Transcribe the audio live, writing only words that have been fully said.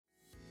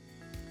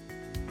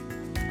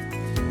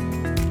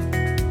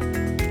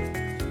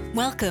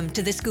Welcome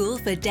to the School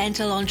for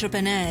Dental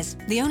Entrepreneurs,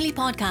 the only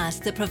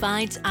podcast that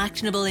provides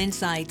actionable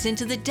insights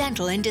into the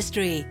dental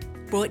industry.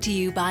 Brought to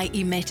you by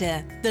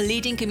Emitter, the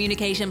leading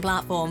communication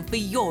platform for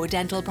your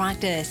dental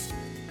practice.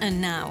 And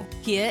now,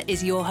 here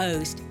is your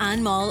host,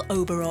 Anmol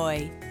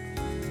Oberoi.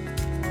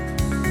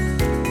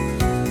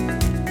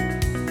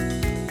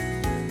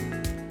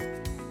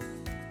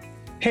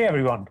 Hey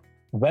everyone,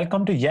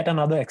 welcome to yet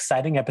another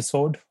exciting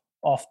episode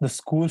of the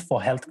School for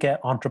Healthcare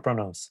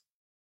Entrepreneurs.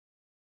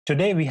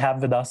 Today we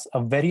have with us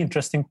a very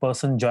interesting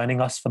person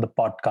joining us for the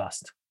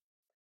podcast.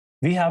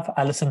 We have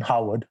Alison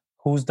Howard,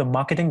 who's the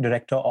marketing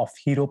director of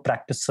Hero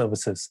Practice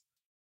Services.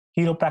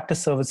 Hero Practice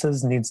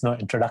Services needs no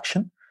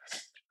introduction.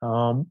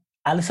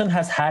 Alison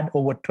has had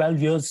over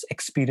 12 years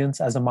experience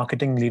as a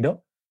marketing leader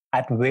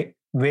at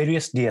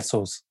various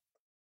DSOs.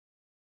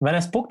 When I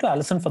spoke to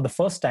Alison for the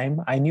first time,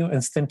 I knew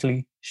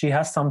instantly she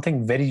has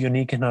something very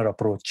unique in her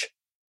approach.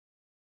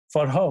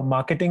 For her,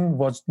 marketing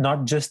was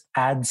not just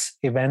ads,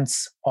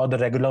 events, or the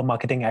regular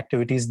marketing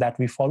activities that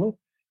we follow.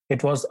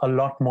 It was a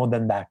lot more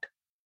than that.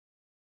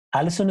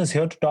 Alison is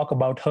here to talk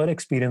about her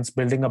experience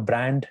building a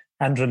brand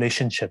and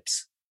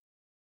relationships.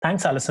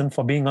 Thanks, Alison,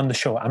 for being on the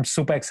show. I'm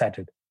super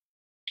excited.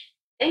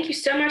 Thank you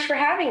so much for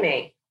having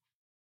me.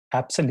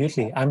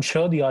 Absolutely. I'm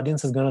sure the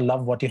audience is going to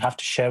love what you have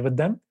to share with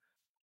them.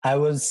 I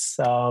was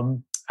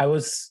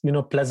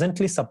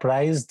pleasantly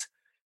surprised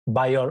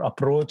by your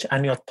approach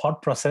and your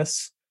thought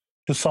process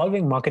to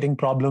solving marketing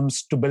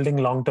problems, to building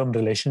long-term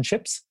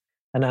relationships.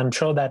 And I'm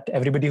sure that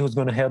everybody who's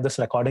going to hear this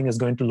recording is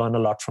going to learn a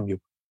lot from you.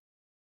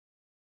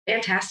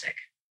 Fantastic.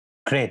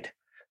 Great.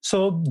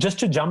 So just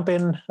to jump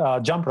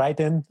right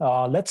in,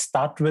 let's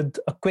start with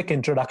a quick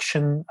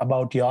introduction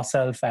about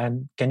yourself.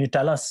 And can you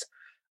tell us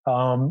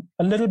a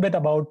little bit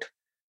about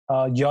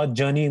your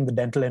journey in the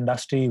dental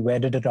industry? Where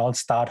did it all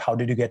start? How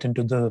did you get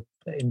into the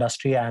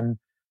industry and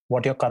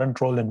what your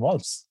current role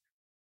involves?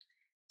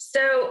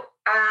 So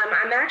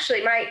I'm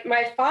actually,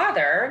 my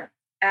father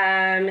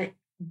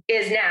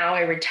is now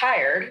a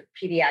retired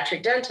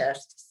pediatric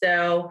dentist.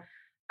 So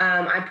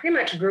I pretty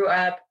much grew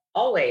up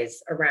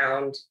always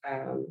around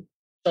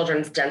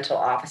children's dental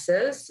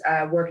offices,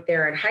 worked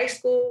there in high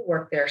school,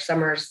 worked there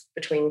summers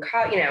between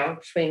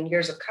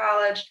years of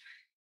college.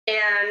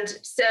 And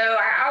so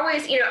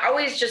I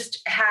always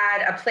just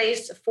had a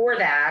place for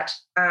that.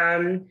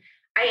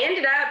 I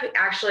ended up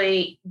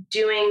actually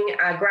doing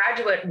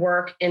graduate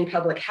work in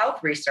public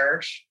health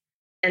research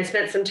and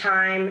spent some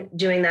time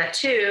doing that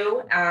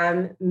too,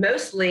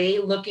 mostly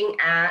looking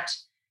at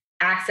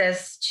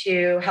access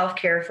to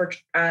healthcare for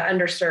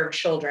underserved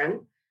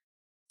children.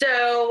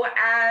 So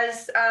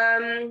as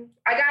I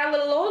got a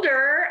little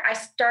older, I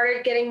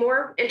started getting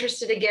more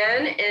interested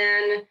again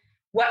in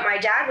what my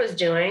dad was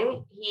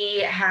doing.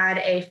 He had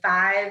a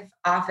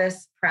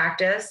 5-office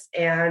practice,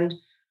 and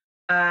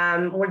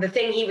the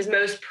thing he was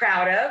most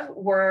proud of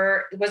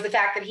was the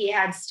fact that he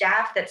had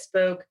staff that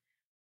spoke,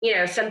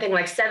 something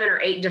like 7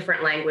 or 8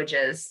 different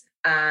languages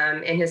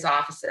in his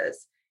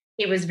offices.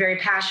 He was very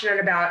passionate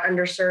about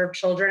underserved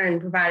children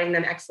and providing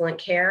them excellent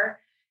care.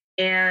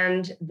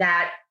 And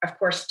that, of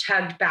course,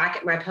 tugged back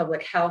at my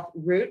public health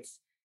roots.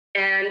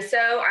 And so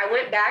I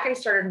went back and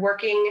started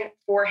working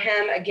for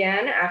him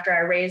again after I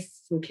raised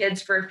some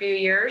kids for a few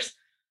years,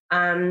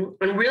 and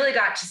really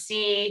got to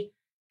see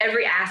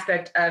every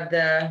aspect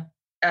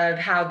of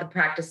how the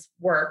practice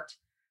worked,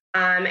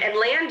 and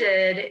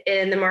landed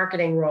in the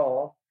marketing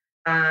role,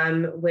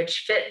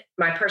 which fit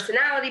my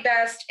personality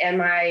best and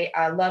my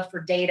love for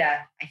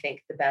data, I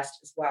think, the best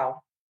as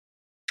well.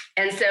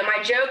 And so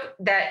my joke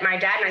that my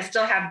dad and I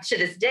still have to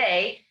this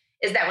day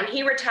is that when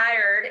he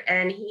retired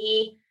and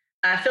he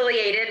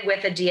affiliated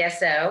with a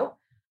DSO,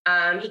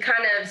 he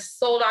kind of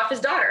sold off his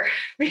daughter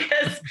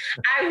because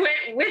I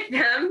went with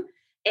him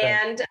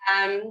and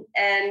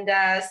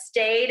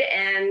stayed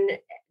and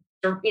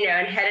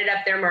headed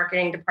up their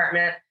marketing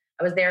department.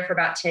 I was there for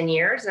about 10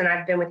 years, and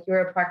I've been with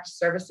Hero Practice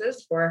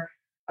Services for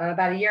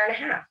about a year and a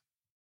half.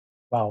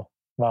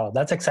 Wow,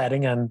 that's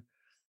exciting, and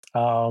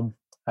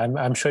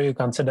I'm sure you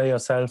consider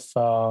yourself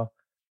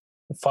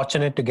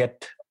fortunate to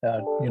get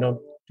to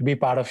be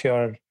part of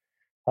your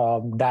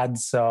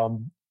dad's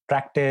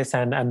practice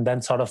and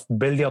then sort of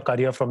build your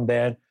career from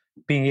there,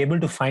 being able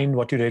to find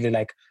what you really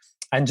like.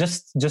 And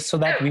just so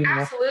that we know.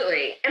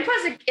 Absolutely. And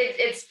plus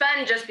it's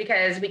fun just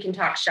because we can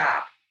talk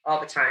shop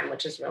all the time,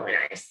 which is really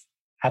nice.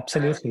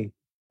 Absolutely.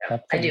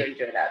 Absolutely. I do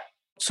enjoy that.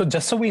 So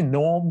just so we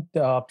know,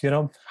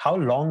 how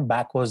long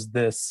back was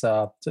this?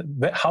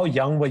 How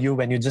young were you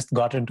when you just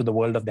got into the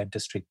world of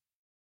dentistry?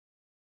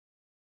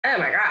 Oh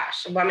my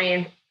gosh.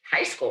 Well,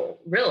 high school,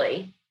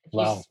 really. If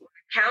wow. You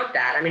count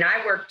that.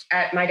 I worked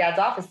at my dad's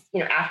office,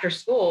 after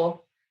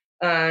school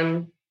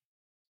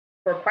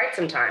for quite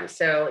some time.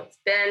 So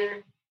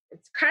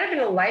it's kind of been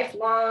a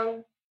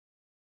lifelong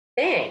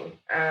thing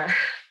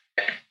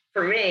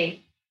for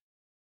me.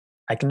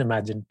 I can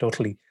imagine,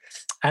 totally.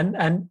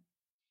 And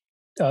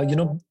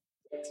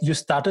you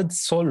started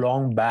so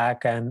long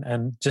back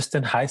and just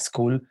in high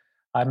school.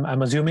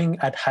 I'm assuming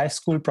at high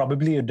school,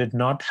 probably you did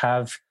not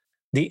have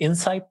the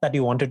insight that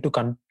you wanted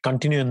to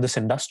continue in this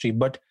industry.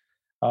 But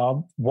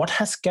what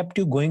has kept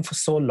you going for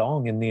so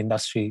long in the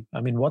industry?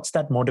 I mean, what's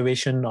that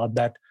motivation or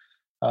that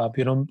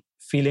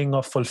feeling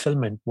of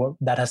fulfillment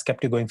that has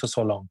kept you going for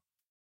so long?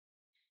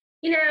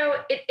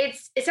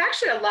 It's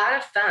actually a lot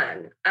of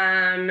fun.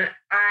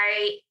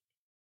 I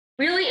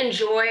really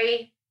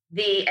enjoy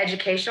the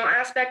educational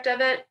aspect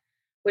of it,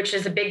 which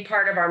is a big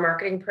part of our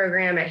marketing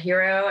program at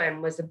Hero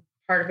and was a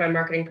part of my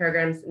marketing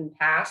programs in the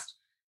past.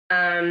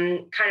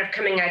 Kind of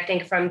coming, I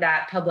think, from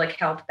that public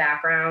health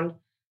background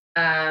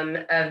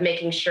of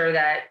making sure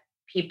that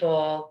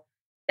people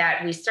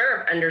that we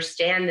serve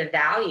understand the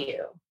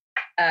value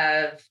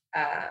of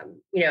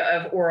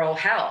oral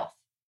health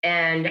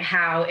and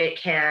how it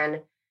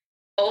can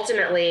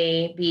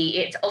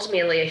it's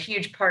ultimately a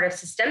huge part of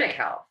systemic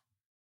health.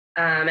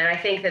 And I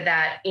think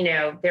that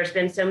there's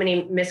been so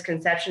many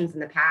misconceptions in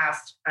the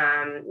past,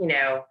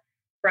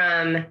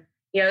 from,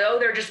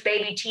 they're just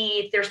baby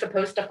teeth, they're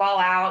supposed to fall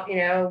out,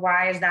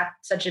 why is that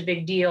such a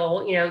big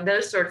deal?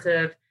 Those sorts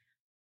of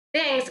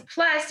things.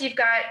 Plus you've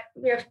got,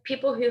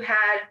 people who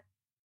had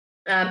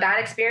bad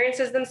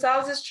experiences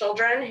themselves as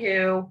children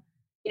who,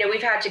 we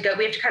have to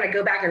kind of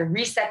go back and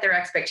reset their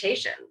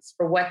expectations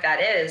for what that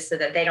is so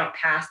that they don't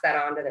pass that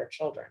on to their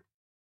children.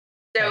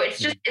 So it's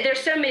just, there's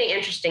so many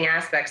interesting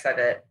aspects of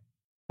it.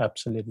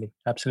 Absolutely.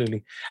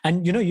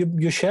 And,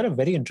 you share a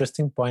very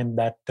interesting point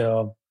that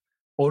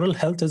oral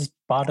health is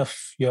part of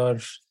your,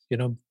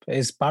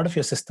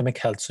 systemic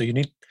health. So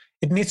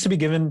it needs to be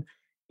given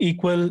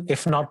equal,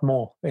 if not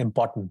more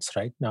importance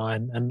right now.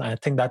 And I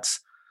think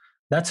that's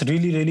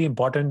really, really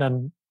important.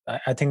 And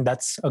I think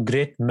that's a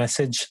great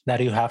message that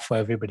you have for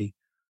everybody.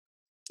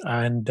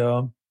 And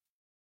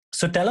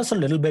so tell us a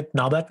little bit,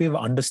 now that we've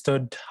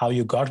understood how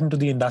you got into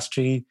the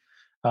industry,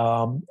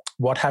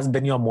 what has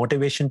been your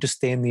motivation to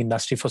stay in the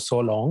industry for so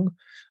long,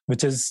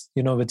 which is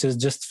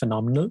just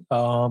phenomenal.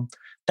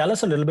 Tell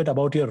us a little bit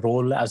about your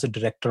role as a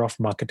director of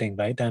marketing,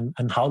 right? And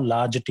how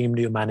large a team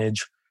do you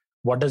manage?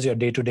 What does your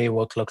day-to-day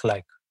work look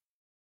like?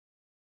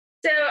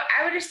 So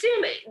I would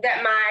assume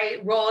that my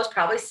role is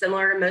probably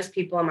similar to most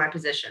people in my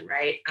position,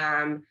 right?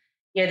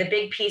 The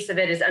big piece of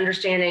it is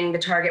understanding the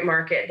target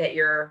market that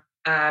you're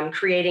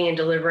creating and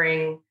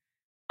delivering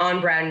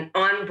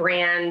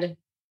on-brand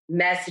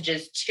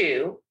messages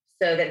to,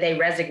 so that they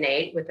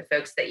resonate with the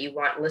folks that you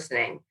want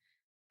listening,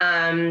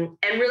 and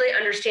really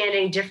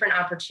understanding different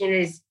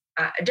opportunities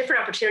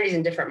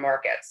in different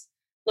markets.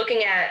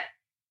 Looking at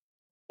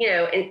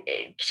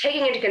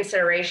taking into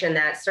consideration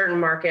that certain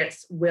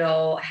markets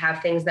will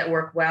have things that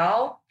work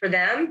well for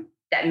them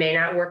that may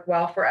not work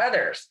well for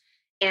others,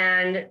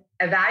 and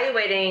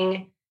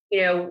evaluating,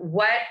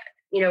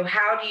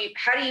 how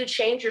do you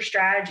change your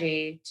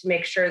strategy to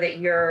make sure that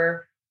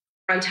you're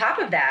on top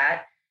of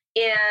that,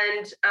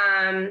 and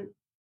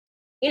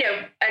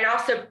and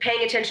also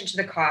paying attention to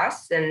the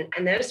costs and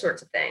those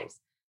sorts of things.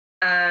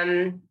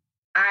 On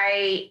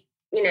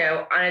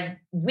a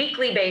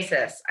weekly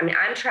basis,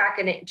 I'm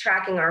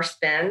tracking our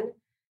spend,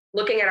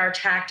 looking at our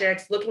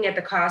tactics, looking at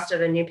the cost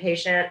of a new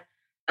patient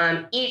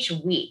each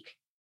week.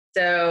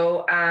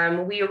 So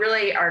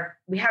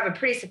we have a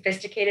pretty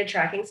sophisticated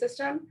tracking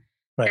system.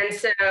 Right. And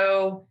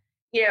so,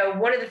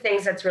 one of the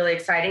things that's really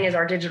exciting is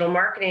our digital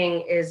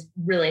marketing is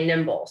really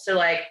nimble.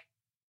 So I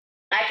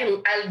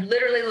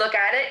literally look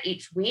at it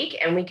each week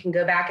and we can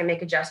go back and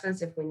make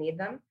adjustments if we need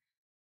them.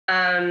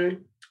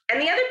 And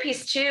the other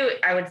piece too,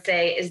 I would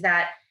say, is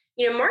that,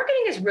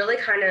 marketing is really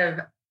kind of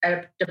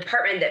a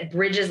department that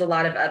bridges a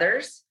lot of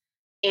others.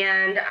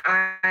 And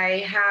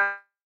I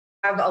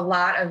have a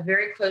lot of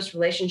very close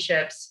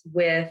relationships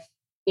with,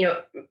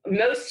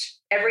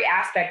 most every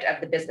aspect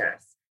of the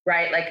business,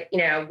 right?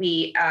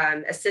 We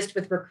assist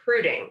with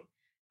recruiting.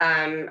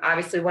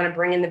 Obviously we want to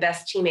bring in the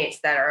best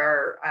teammates that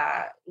are,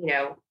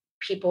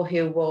 people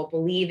who will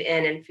believe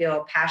in and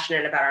feel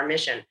passionate about our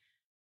mission.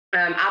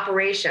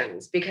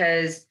 Operations,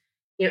 because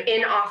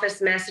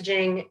in-office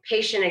messaging,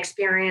 patient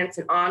experience,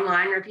 and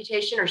online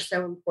reputation are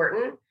so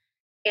important.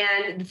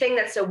 And the thing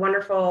that's so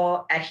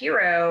wonderful at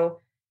Hero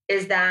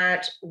is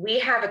that we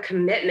have a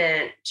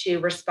commitment to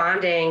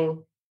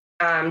responding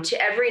to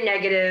every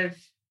negative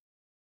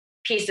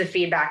piece of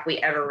feedback we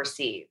ever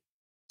receive.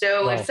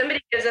 So If somebody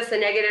gives us a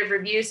negative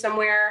review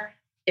somewhere,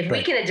 if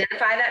we can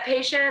identify that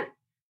patient,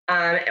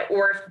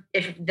 or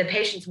if the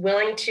patient's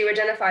willing to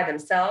identify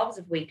themselves,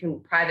 if we can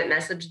private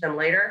message them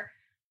later,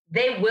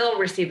 they will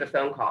receive a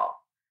phone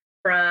call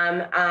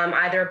from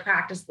either a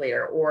practice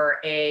leader or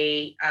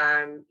a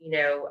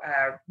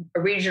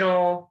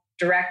regional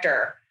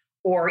director,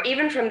 or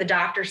even from the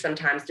doctor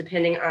sometimes,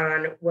 depending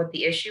on what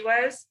the issue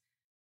was,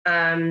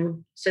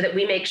 so that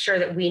we make sure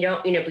that we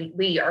don't,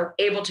 we are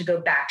able to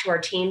go back to our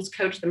teams,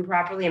 coach them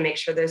properly, and make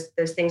sure those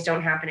things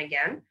don't happen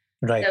again.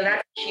 Right. So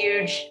that's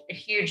a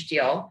huge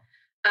deal.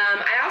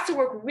 I also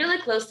work really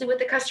closely with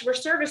the customer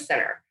service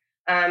center.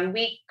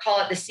 We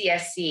call it the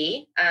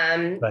CSC.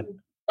 Right.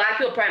 A lot of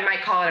people probably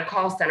might call it a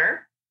call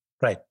center.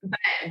 Right. But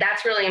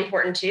that's really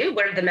important too.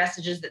 What are the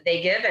messages that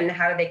they give and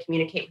how do they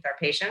communicate with our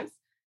patients?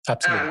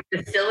 Absolutely.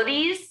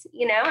 Facilities,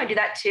 I do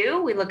that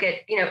too. We look at,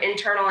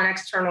 internal and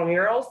external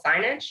murals,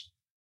 signage,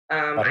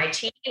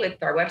 IT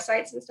with our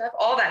websites and stuff,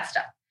 all that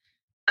stuff.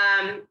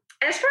 And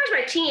as far as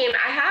my team,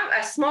 I have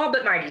a small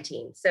but mighty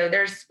team. So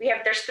there are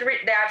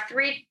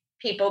three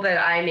people that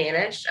I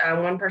manage.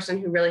 One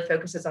person who really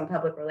focuses on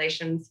public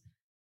relations,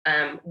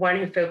 one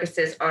who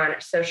focuses on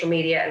social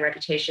media and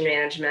reputation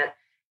management.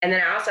 And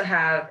then I also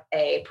have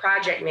a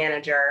project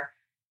manager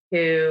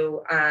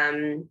who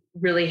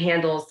really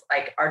handles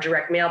like our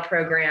direct mail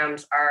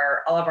programs,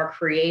 all of our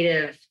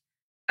creative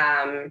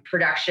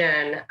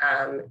production,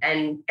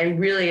 and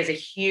really is a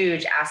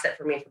huge asset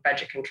for me for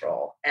budget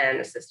control and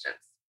assistance.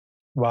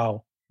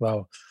 Wow.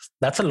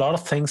 That's a lot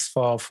of things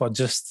for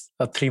just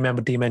a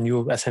 3-member team, and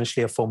you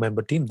essentially a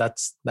 4-member team.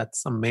 That's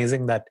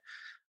amazing that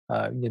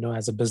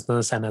as a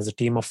business and as a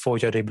team of 4,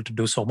 you're able to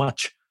do so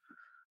much.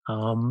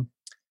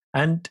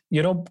 And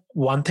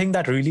one thing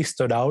that really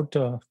stood out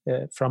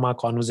from our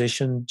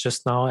conversation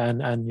just now,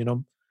 and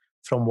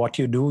from what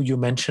you do, you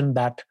mentioned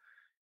that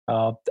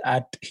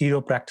at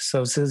Hero Practice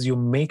Services, you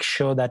make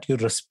sure that you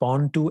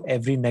respond to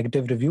every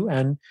negative review,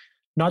 and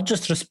not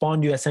just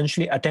respond, you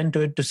essentially attend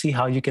to it to see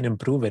how you can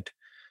improve it.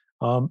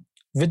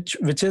 Which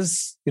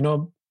is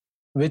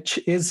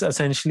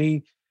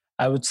essentially,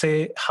 I would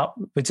say,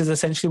 which is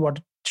essentially what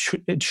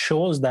it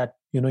shows that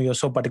you're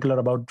so particular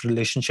about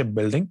relationship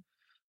building.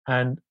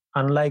 And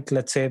unlike,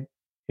 let's say,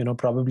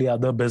 probably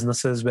other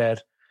businesses where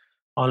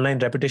online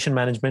reputation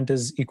management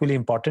is equally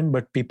important,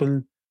 but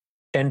people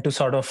tend to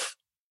sort of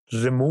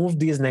remove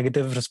these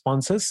negative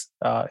responses,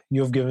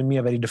 you've given me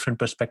a very different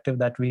perspective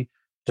that we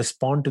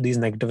respond to these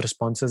negative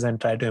responses and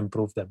try to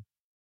improve them.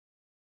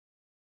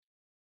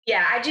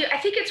 Yeah, I do. I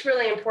think it's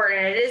really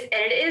important.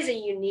 It is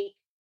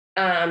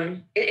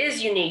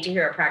unique to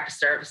Hero Practice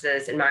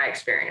Services in my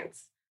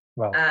experience.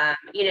 Wow.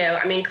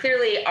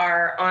 Clearly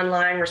our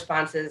online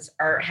responses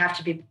have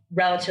to be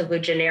relatively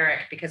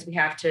generic because we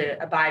have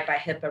to abide by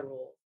HIPAA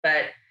rules.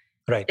 But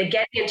right. The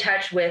getting in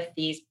touch with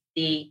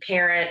the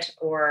parent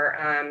or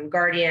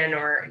guardian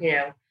or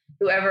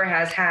whoever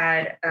has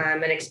had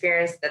an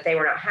experience that they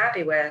were not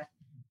happy with,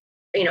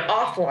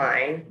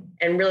 offline,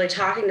 and really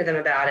talking to them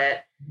about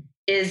it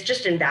is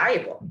just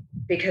invaluable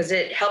because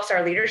it helps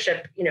our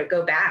leadership,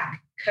 go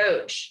back,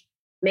 coach,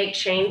 make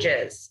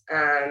changes,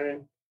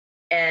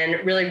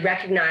 and really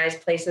recognize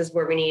places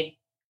where we need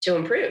to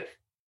improve.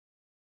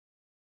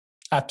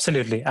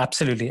 Absolutely.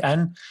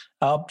 And,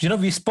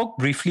 we spoke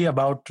briefly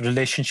about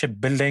relationship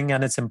building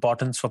and its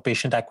importance for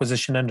patient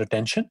acquisition and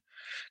retention.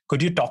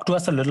 Could you talk to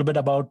us a little bit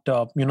about,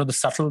 the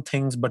subtle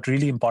things, but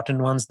really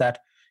important ones that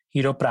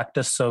Hero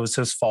Practice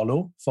Services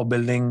follow for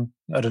building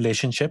a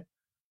relationship?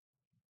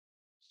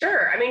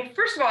 Sure.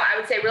 First of all, I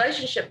would say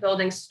relationship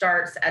building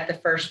starts at the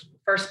first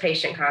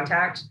patient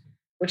contact,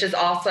 which is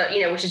also,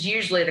 which is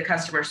usually the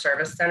customer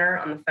service center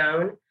on the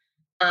phone.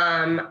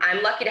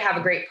 I'm lucky to have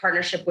a great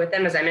partnership with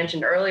them. As I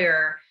mentioned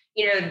earlier,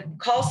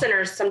 call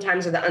centers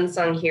sometimes are the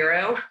unsung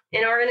hero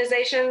in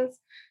organizations,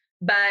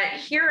 but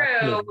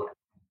Hero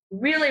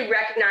really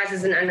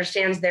recognizes and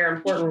understands their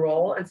important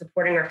role in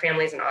supporting our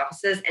families and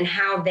offices and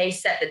how they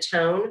set the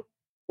tone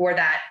for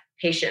that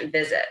patient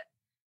visit.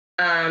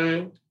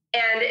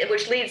 And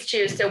which leads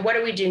to, so what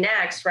do we do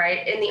next,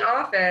 right? In the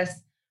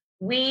office,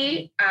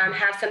 we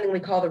have something we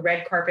call the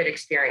red carpet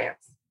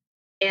experience.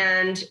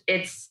 And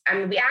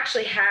we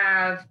actually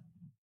have,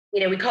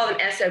 we call them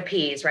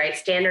SOPs, right?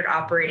 Standard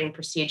operating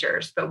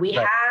procedures, but we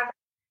have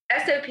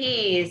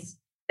SOPs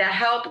that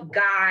help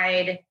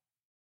guide,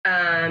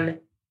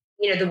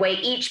 the way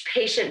each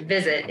patient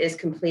visit is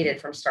completed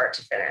from start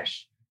to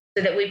finish,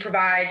 so that we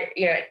provide,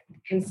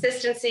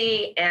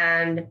 consistency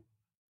and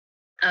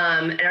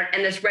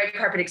this red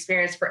carpet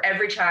experience for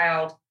every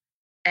child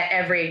at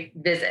every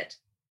visit,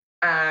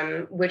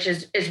 which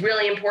is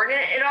really important.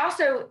 It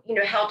also,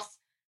 helps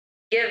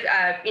give,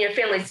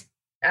 families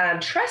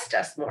trust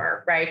us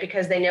more, right?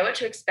 Because they know what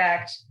to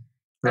expect.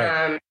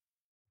 Right.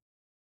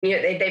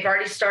 They've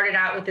already started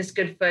out with this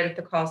good foot at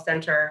the call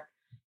center,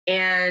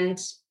 and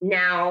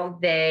now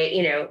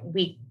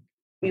we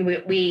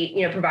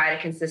provide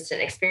a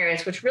consistent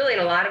experience, which really in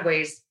a lot of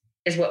ways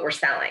is what we're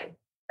selling,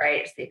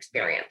 right? It's the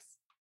experience.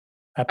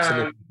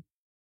 Absolutely.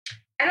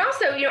 And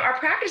also, our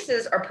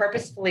practices are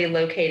purposefully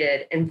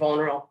located in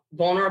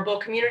vulnerable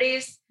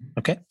communities.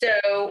 Okay.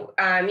 So,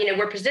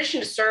 we're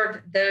positioned to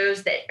serve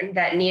those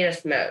that need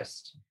us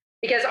most,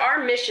 because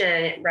our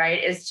mission,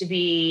 right, is to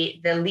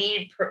be the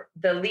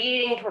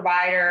leading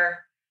provider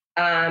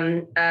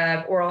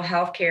of oral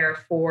health care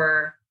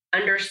for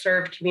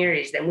underserved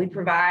communities. And we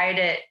provide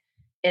it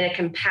in a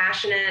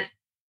compassionate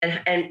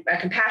and a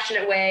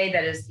compassionate way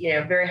that is,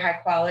 very high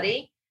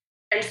quality.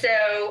 And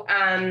so,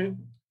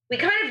 we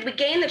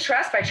gain the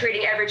trust by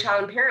treating every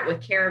child and parent with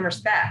care and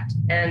respect.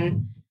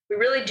 And we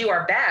really do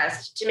our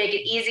best to make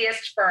it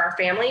easiest for our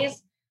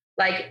families,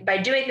 like by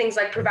doing things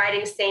like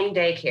providing same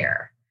day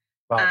care.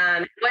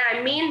 Wow. What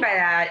I mean by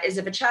that is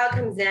if a child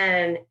comes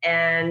in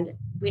and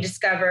we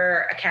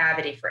discover a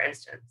cavity, for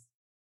instance,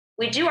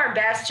 we do our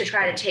best to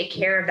try to take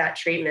care of that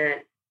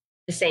treatment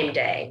the same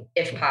day,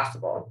 if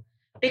possible.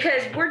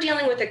 because we're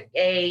dealing with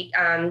a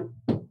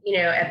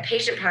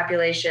patient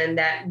population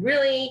that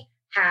really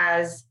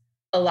has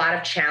a lot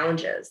of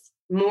challenges,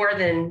 more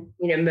than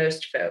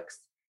most folks,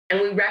 and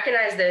we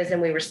recognize those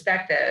and we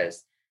respect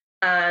those.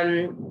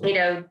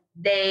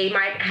 They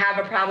might have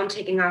a problem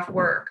taking off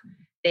work.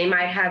 They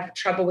might have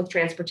trouble with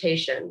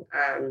transportation,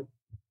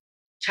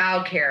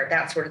 childcare,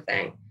 that sort of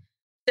thing.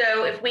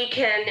 So if we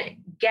can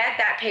get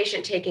that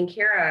patient taken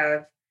care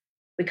of,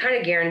 we kind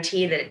of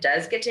guarantee that it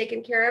does get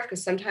taken care of,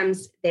 because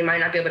sometimes they might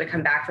not be able to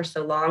come back for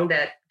so long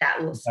that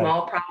little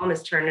small problem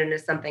is turned into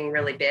something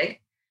really big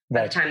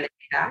by the time they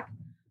get back.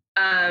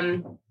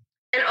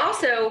 And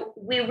also,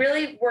 we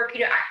really work,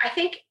 I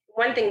think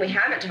one thing we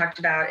haven't talked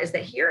about is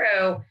that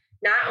Hero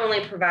not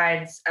only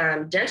provides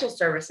dental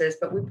services,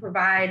 but we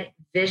provide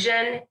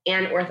vision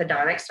and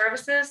orthodontic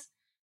services.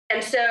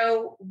 And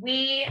so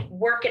we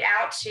work it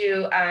out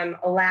to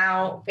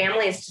allow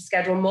families to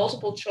schedule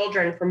multiple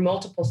children for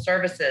multiple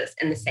services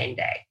in the same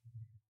day.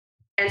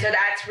 And so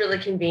that's really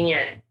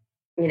convenient,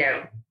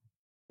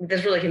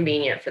 that's really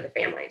convenient for the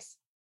families.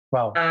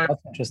 Wow, that's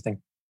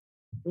interesting.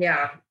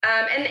 Yeah.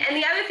 And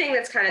the other thing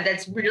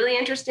that's really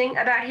interesting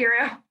about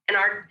Hero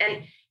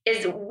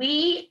is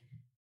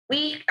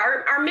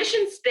our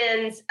mission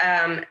spins,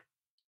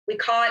 we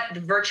call it the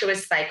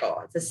virtuous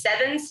cycle. It's a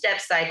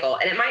 7-step cycle,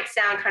 and it might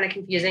sound kind of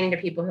confusing to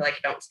people who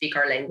don't speak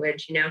our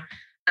language,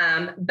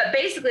 but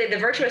basically the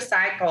virtuous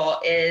cycle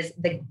is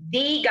the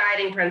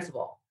guiding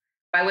principle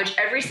by which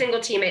every single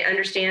teammate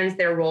understands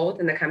their role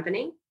within the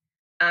company.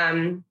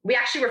 We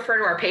actually refer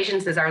to our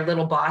patients as our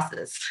little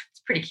bosses.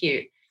 It's pretty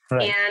cute.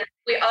 Right. And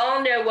we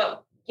all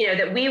know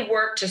that we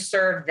work to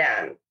serve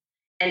them.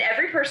 And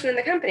every person in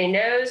the company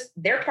knows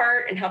their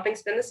part in helping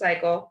spin the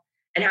cycle,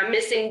 and how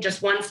missing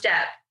just one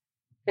step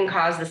can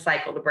cause the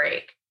cycle to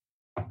break.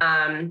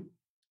 And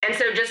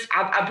so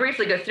I'll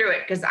briefly go through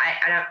it, because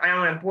I don't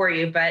want to bore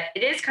you, but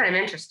it is kind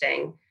of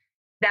interesting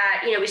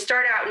that, we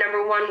start out,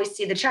 number 1, we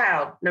see the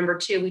child. Number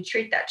 2, we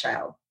treat that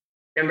child.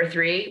 Number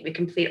 3, we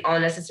complete all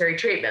necessary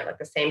treatment, like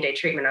the same day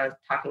treatment I was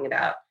talking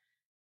about.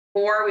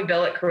 4, we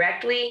bill it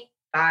correctly.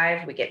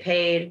 5, we get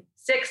paid.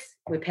 6,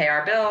 we pay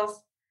our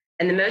bills.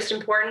 And the most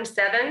important,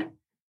 7,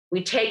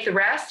 we take the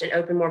rest and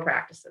open more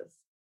practices.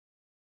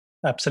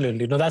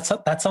 Absolutely. No,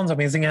 that sounds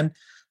amazing. And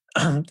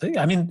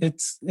I mean,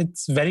 it's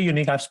very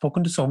unique. I've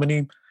spoken to so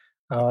many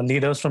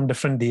leaders from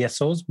different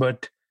DSOs,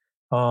 but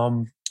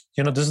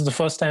this is the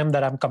first time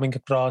that I'm coming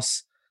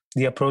across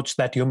the approach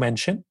that you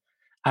mentioned.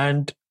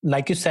 And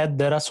like you said,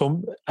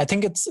 I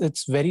think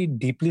it's very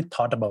deeply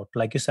thought about.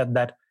 Like you said,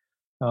 that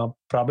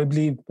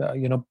probably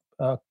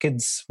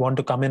kids want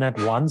to come in at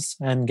once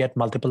and get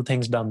multiple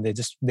things done.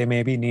 They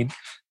may be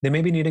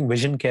needing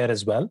vision care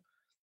as well.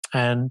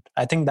 And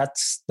I think that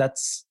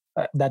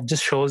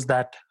just shows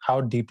that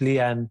how deeply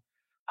and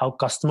how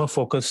customer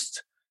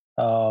focused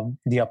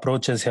the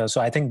approach is here.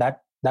 So I think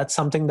that's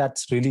something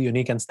that's really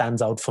unique and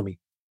stands out for me.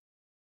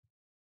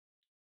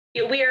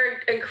 We are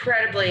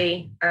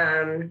incredibly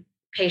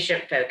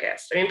patient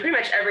focused. I mean, pretty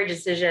much every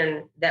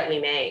decision that we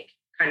make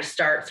kind of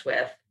starts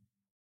with,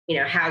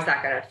 how's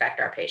that going to affect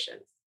our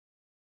patients?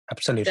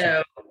 Absolutely.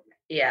 So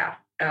yeah,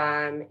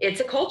 it's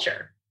a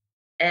culture.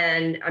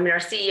 And I mean, our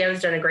CEO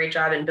has done a great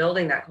job in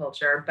building that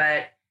culture,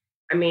 but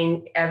I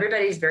mean,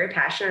 everybody's very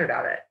passionate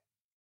about it.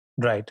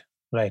 Right.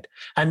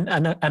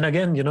 And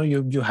again,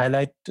 you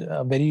highlight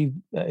a very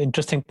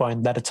interesting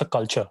point, that it's a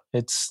culture.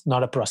 It's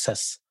not a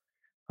process,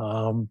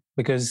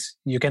 because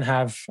you can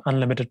have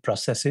unlimited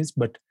processes,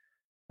 but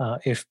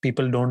if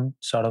people don't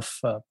sort of,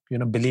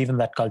 believe in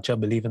that culture,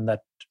 believe in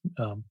that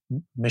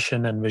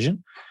mission and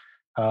vision,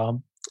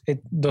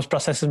 those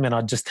processes may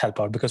not just help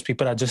out, because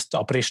people are just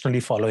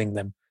operationally following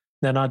them.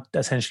 They're not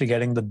essentially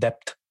getting the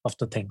depth of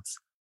the things.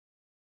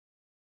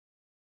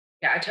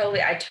 Yeah, I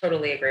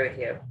totally agree with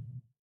you.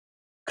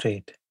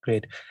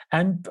 Great.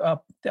 And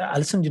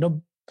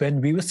Alison,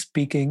 when we were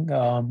speaking,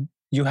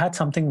 you had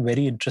something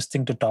very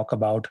interesting to talk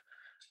about,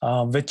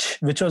 which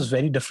was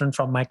very different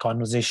from my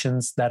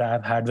conversations that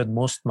I've had with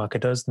most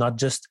marketers, not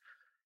just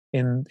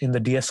in the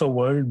DSO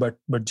world,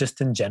 but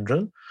just in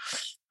general.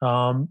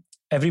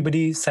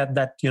 Everybody said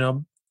that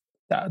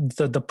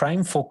the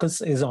prime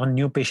focus is on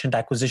new patient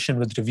acquisition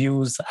with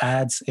reviews,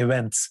 ads,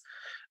 events.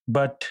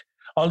 But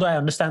although I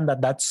understand that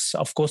that's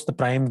of course the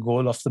prime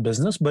goal of the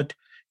business, but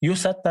you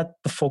said that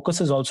the focus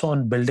is also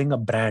on building a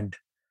brand,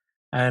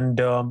 and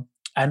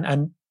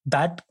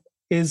that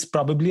is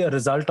probably a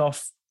result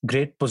of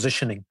great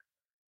positioning,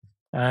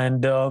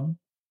 and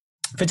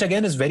which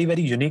again is very,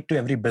 very unique to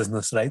every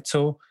business, right?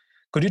 So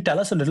could you tell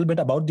us a little bit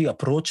about the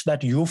approach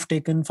that you've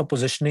taken for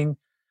positioning,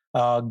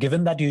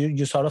 given that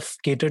you sort of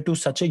cater to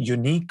such a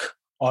unique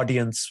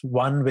audience,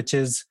 one which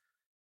is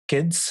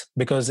kids,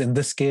 because in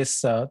this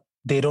case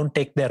they don't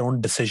take their own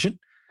decision,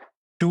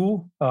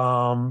 two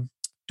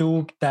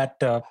that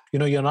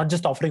you're not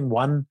just offering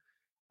one,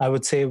 I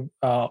would say,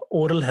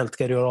 oral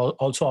healthcare, you're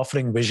also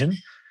offering vision.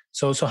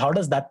 So how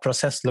does that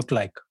process look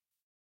like?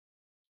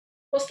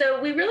 Well, so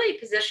we really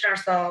position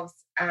ourselves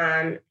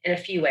in a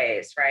few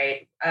ways,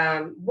 right?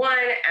 One,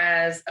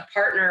 as a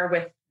partner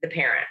with the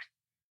parent.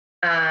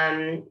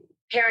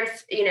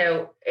 Parents,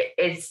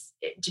 it's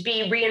to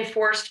be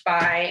reinforced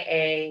by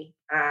a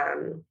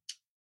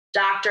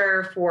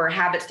doctor for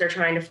habits they're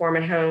trying to form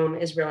at home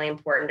is really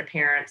important to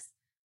parents.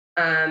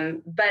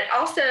 But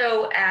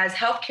also as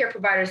healthcare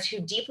providers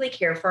who deeply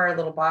care for our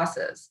little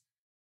bosses,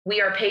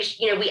 we are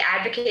patient, we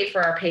advocate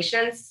for our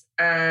patients,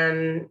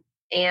 and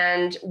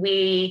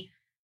we,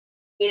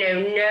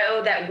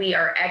 know that we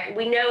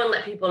know and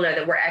let people know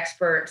that we're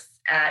experts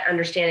at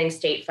understanding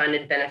state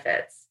funded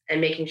benefits and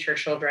making sure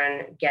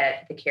children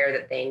get the care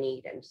that they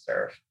need and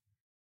deserve.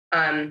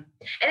 And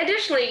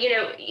additionally,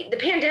 the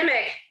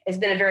pandemic has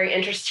been a very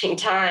interesting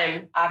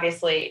time,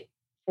 obviously,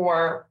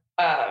 for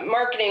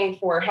marketing,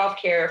 for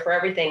healthcare, for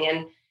everything.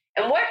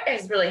 And what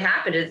has really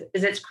happened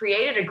is it's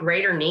created a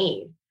greater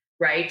need,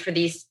 right, for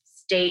these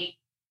state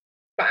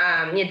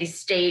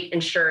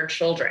insured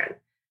children.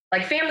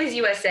 Like Families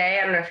USA,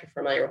 I don't know if you're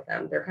familiar with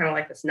them. They're kind of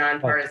like this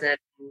nonpartisan,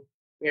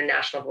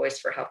 national voice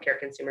for healthcare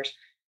consumers.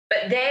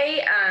 But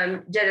they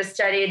did a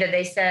study that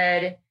they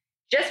said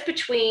just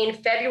between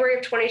February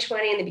of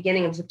 2020 and the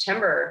beginning of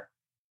September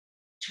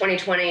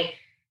 2020,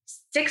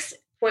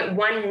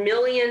 6.1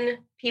 million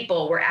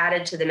people were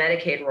added to the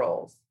Medicaid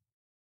rolls.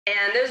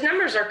 And those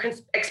numbers are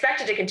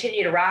expected to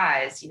continue to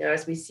rise,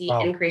 as we see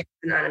increases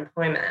in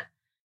unemployment.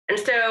 And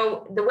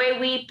so the way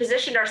we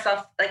positioned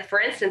ourselves, like for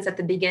instance, at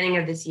the beginning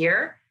of this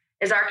year,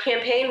 is our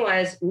campaign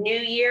was new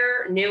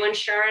year, new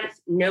insurance,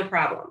 no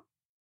problem,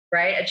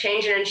 right? A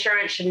change in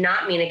insurance should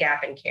not mean a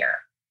gap in care.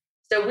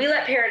 So we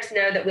let parents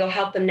know that we'll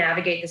help them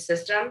navigate the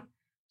system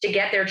to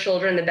get their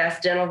children the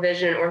best dental,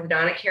 vision, and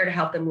orthodontic care to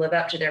help them live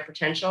up to their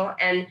potential.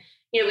 And,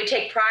 we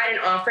take pride in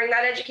offering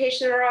that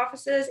education in our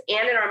offices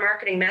and in our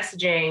marketing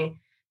messaging,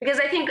 because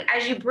I think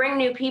as you bring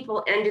new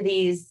people into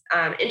this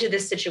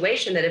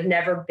situation that have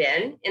never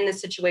been in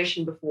this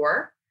situation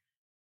before,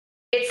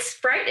 it's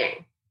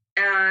frightening.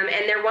 And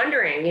they're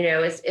wondering,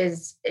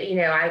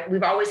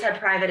 we've always had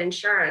private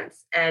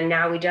insurance and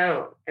now we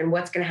don't. And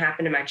what's going to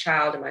happen to my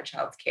child and my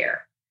child's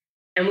care?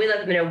 And we let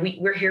them know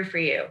we're here for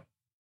you.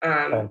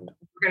 We're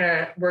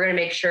gonna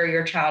make sure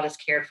your child is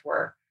cared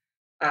for,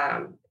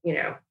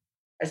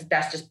 as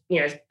best as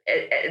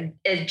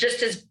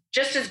just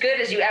as good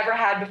as you ever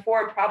had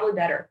before, probably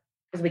better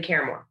because we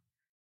care more.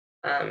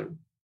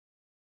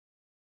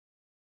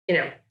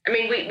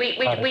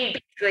 We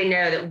basically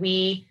know that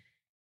we're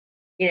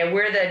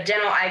the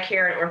dental, eye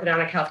care, and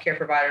orthodontic healthcare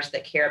providers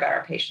that care about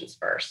our patients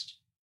first.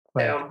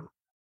 Right. So,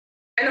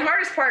 and the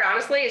hardest part,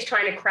 honestly, is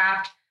trying to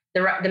craft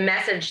the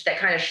message that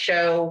kind of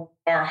show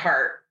our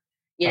heart,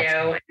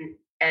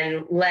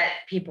 and let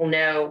people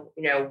know,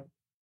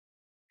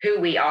 who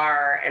we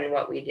are and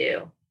what we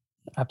do.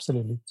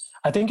 Absolutely.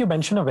 I think you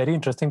mentioned a very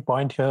interesting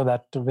point here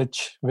that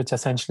which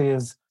essentially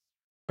is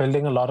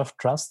building a lot of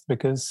trust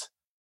because,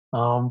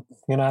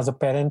 as a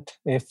parent,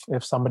 if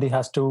somebody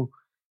has to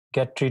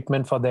get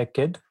treatment for their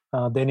kid,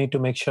 they need to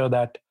make sure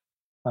that,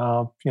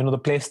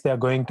 the place they're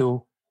going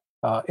to,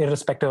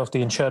 irrespective of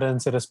the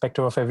insurance,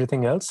 irrespective of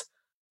everything else,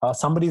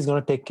 somebody's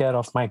going to take care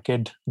of my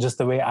kid just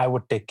the way I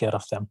would take care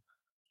of them.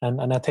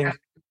 And I think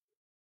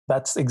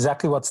that's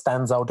exactly what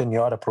stands out in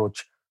your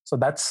approach. So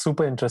that's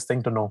super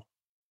interesting to know.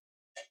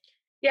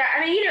 Yeah,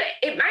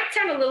 it might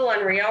sound a little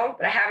unreal,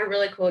 but I have a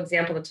really cool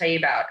example to tell you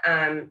about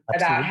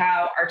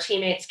how our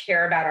teammates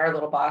care about our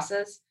little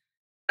bosses.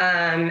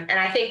 And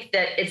I think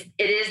that it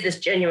is this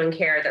genuine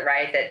care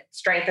that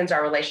strengthens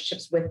our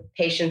relationships with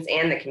patients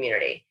and the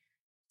community.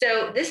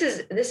 So this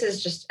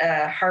is just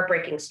a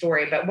heartbreaking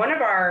story, but one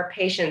of our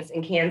patients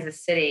in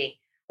Kansas City,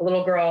 a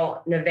little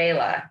girl,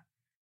 Nevela,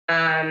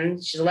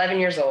 she's 11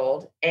 years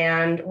old.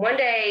 And one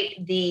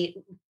day the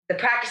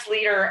practice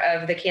leader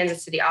of the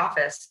Kansas City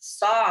office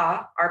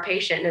saw our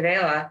patient,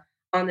 Nevela,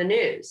 on the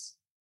news.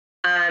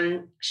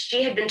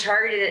 She had been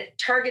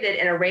targeted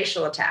in a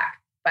racial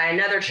attack by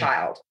another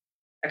child,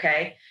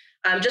 okay?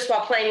 Just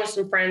while playing with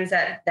some friends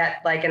at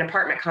like an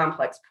apartment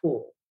complex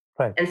pool.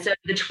 Right. And so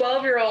the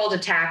 12-year-old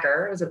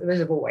attacker, it was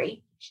a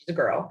boy, she's a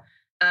girl,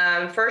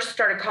 first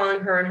started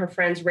calling her and her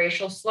friends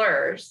racial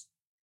slurs.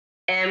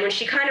 And when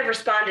she kind of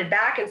responded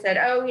back and said,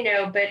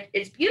 but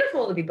it's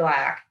beautiful to be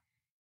Black,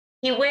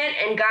 he went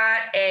and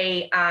got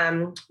a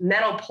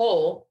metal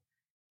pole,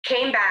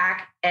 came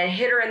back and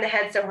hit her in the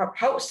head so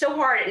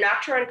hard it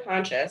knocked her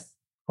unconscious,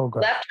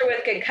 left her with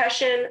a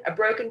concussion, a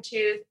broken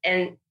tooth,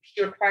 and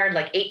she required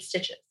like 8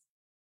 stitches.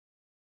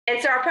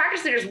 And so our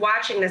practice leader is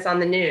watching this on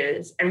the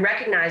news and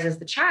recognizes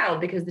the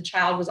child because the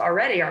child was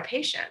already our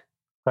patient.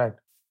 Right.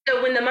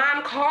 So when the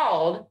mom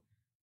called,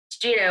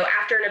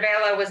 after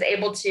Nevela was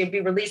able to be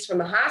released from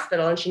the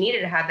hospital and she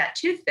needed to have that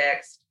tooth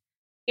fixed,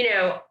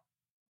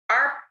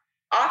 our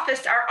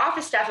office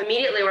staff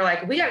immediately were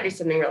like, we got to do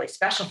something really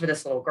special for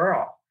this little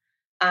girl.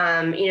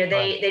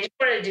 They just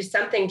wanted to do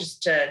something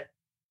just to,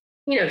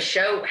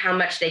 show how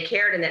much they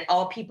cared and that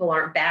all people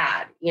aren't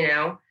bad,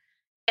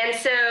 And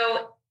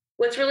so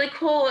what's really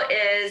cool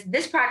is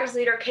this practice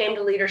leader came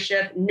to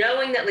leadership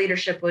knowing that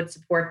leadership would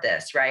support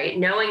this, right?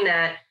 Knowing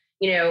that,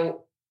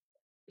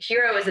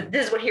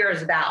 this is what Hero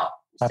is about.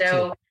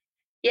 Absolutely. So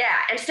Yeah.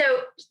 And so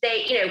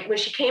they, when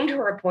she came to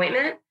her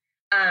appointment,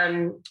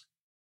 um,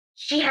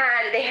 they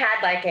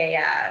had like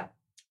a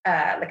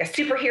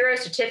superhero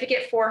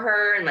certificate for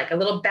her and like a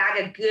little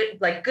bag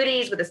of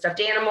goodies with a stuffed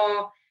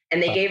animal.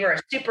 And they gave her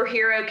a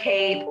superhero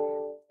cape.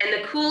 And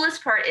the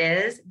coolest part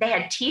is they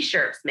had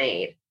t-shirts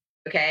made.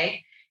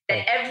 Okay.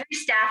 That every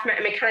staff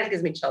member, it kind of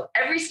gives me chills.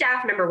 Every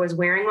staff member was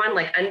wearing one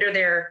like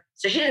under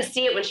so she didn't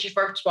see it when she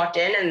first walked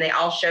in, and they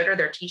all showed her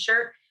their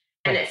t-shirt.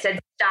 And it said,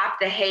 "Stop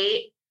the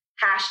hate,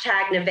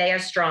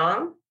 #Nevaeh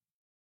strong."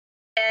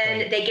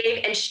 And they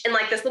gave, and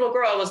like this little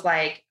girl was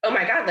like, "Oh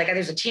my God, like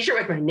there's a t-shirt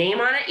with my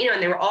name on it,"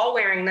 and they were all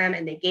wearing them,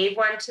 and they gave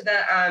one to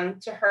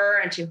to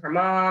her and to her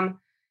mom.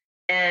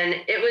 And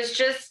it was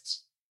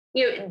just,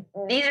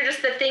 these are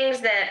just the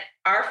things that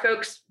our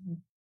folks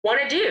want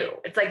to do.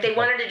 It's like they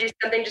wanted to do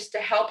something just to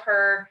help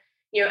her,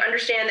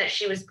 understand that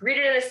she was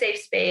greeted in a safe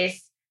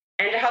space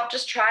and to help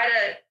just try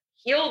to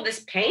heal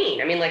this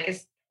pain. I mean, like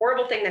this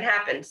horrible thing that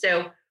happened.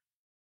 So,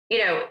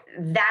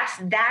 that's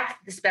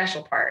the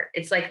special part.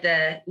 It's like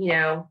the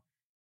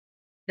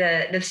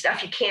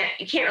stuff you can't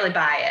really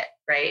buy it,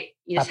 right?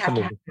 You just have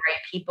to have the right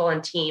people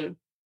and team,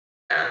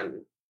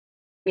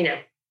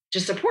 to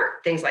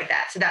support things like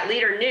that. So that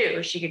leader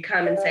knew she could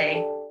come and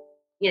say,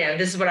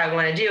 this is what I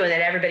want to do. And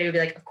then everybody would be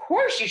like, of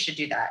course you should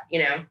do that,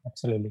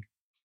 Absolutely.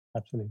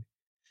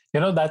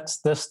 That's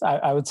this,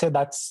 I would say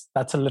that's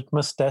a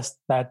litmus test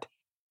that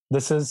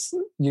this is,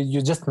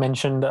 you just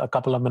mentioned a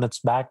couple of minutes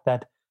back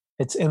that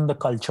it's in the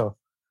culture.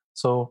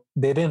 So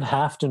they didn't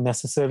have to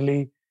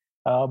necessarily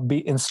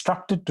be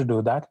instructed to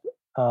do that.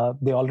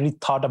 They already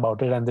thought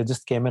about it and they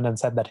just came in and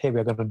said that, hey,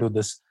 we're going to do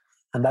this.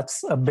 And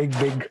that's a big,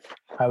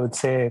 I would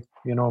say,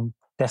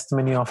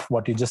 testimony of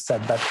what you just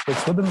said, that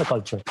it's within the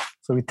culture.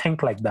 So we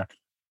think like that.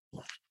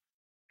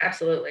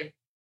 Absolutely.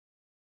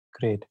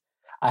 Great.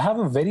 I have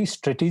a very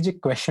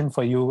strategic question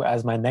for you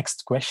as my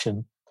next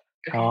question.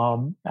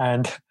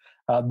 Okay.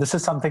 This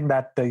is something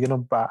that,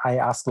 I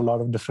ask a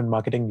lot of different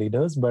marketing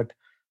leaders, but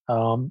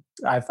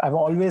I've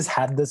always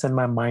had this in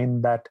my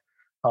mind that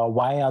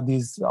why are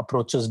these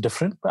approaches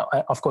different?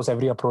 Of course,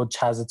 every approach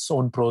has its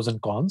own pros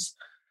and cons.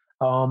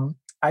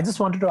 I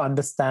just wanted to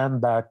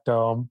understand that,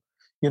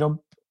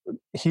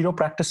 Hero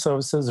Practice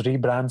Services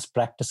rebrands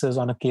practices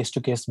on a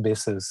case-to-case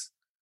basis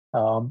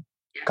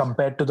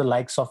compared to the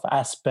likes of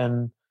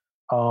Aspen,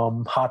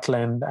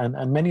 Heartland,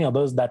 and many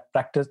others that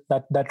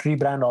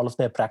rebrand all of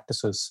their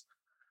practices.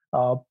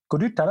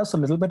 Could you tell us a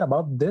little bit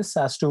about this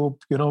as to,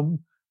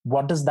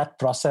 what does that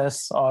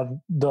process or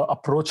the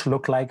approach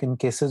look like in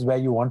cases where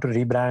you want to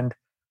rebrand,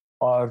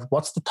 or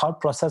what's the thought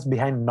process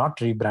behind not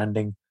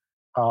rebranding?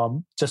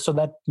 Just so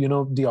that,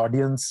 the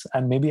audience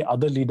and maybe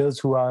other leaders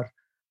who are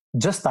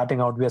just starting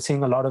out, we are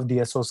seeing a lot of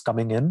DSOs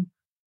coming in.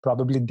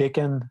 Probably they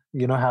can,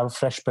 have a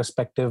fresh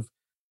perspective.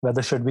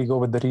 Whether should we go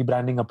with the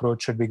rebranding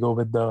approach? Should we go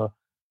with the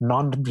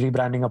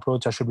non-rebranding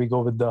approach, or should we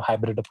go with the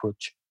hybrid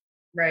approach?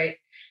 Right.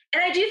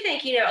 And I do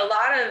think, a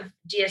lot of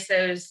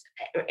DSOs,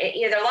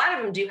 a lot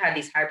of them do have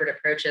these hybrid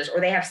approaches, or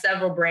they have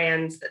several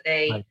brands that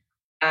they,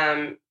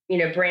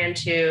 brand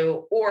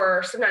to,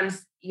 or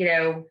sometimes,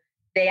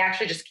 they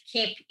actually just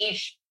keep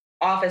each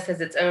office as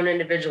its own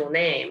individual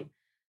name.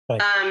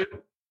 Right.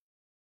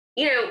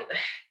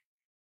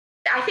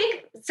 I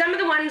think some of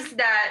the ones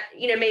that,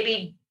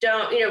 maybe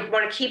don't,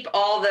 want to keep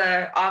all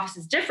the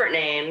offices different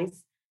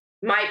names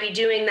might be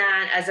doing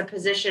that as a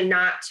position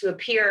not to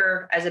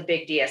appear as a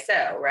big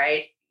DSO,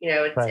 right?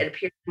 It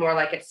appears more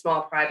like it's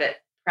small private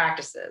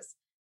practices.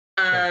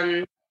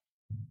 The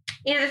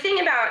thing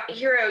about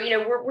Hero,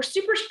 we're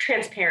super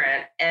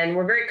transparent and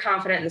we're very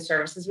confident in the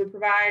services we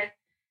provide.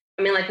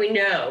 I mean, like we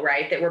know,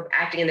 right, that we're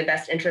acting in the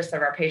best interests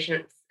of our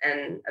patients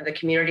and of the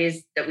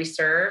communities that we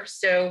serve.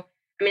 So,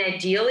 I mean,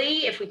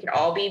 ideally, if we could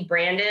all be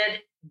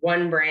branded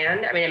one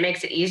brand, I mean, it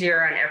makes it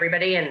easier on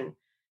everybody. And,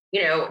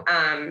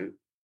 and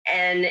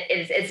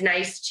it's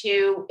nice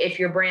too, if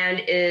your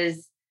brand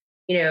is,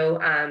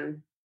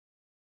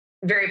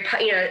 very,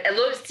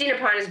 seen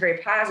upon as very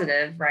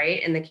positive,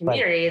 right, in the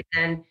community,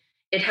 then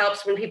it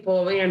helps when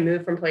people,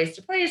 move from place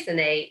to place and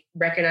they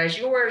recognize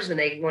yours and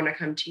they want to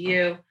come to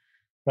you.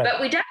 Right.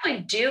 But we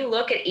definitely do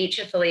look at each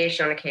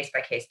affiliation on a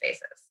case-by-case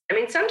basis. I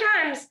mean,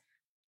 sometimes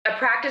a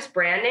practice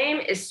brand name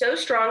is so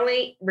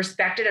strongly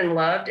respected and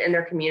loved in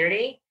their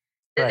community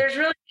that there's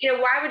really,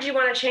 why would you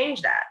want to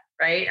change that,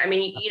 right? I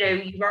mean,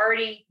 you've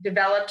already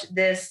developed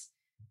this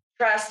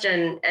trust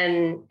and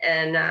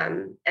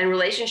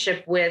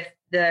relationship with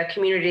the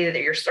community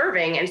that you're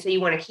serving, and so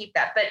you want to keep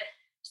that. But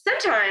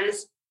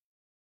sometimes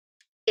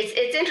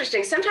it's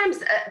interesting. Sometimes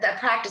the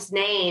practice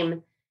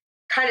name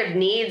kind of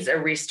needs a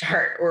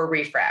restart or a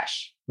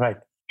refresh. Right.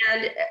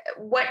 And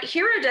what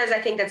Hero does, I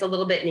think that's a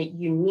little bit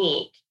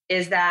unique,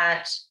 is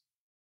that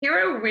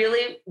Hero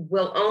really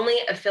will only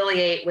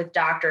affiliate with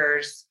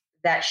doctors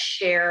that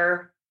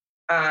share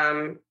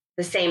the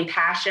same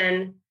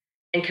passion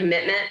and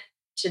commitment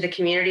to the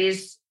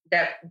communities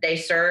that they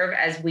serve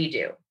as we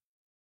do.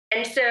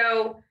 And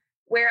so,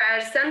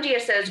 whereas some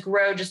DSOs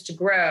grow just to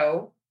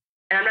grow,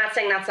 and I'm not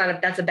saying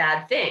that's a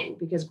bad thing,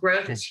 because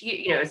growth is,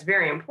 is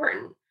very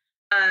important.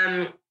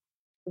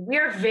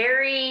 we're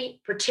very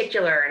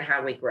particular in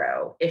how we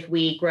grow if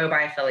we grow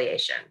by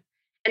affiliation.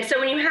 And so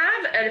when you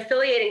have an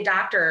affiliating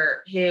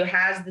doctor who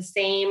has the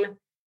same,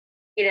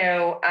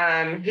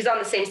 who's on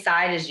the same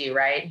side as you,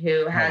 right?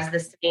 Who has the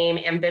same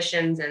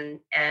ambitions and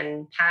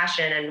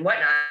passion and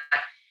whatnot,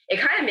 it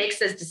kind of makes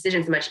those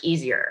decisions much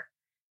easier.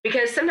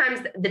 Because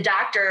sometimes the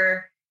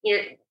doctor,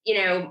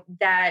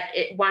 that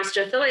it wants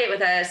to affiliate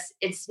with us,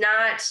 it's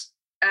not,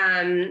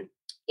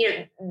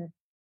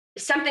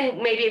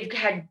 something maybe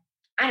had,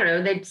 I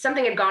don't know,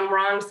 something had gone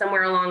wrong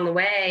somewhere along the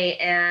way,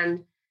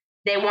 and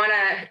they want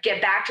to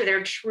get back to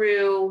their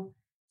true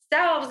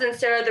selves. And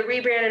so the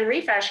rebrand and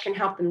refresh can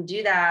help them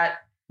do that.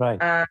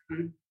 Right. And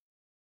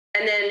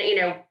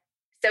then,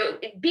 so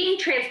being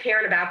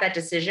transparent about that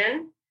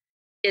decision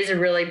is a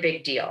really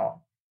big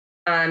deal.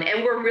 And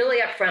we're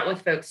really upfront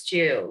with folks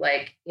too.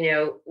 Like,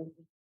 you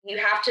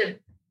have to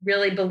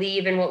really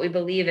believe in what we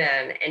believe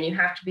in, and you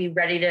have to be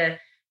ready to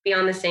be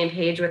on the same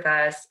page with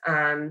us.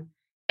 And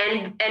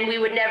we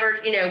would never,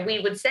 we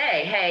would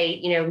say,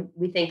 hey,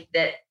 we think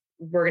that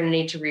we're going to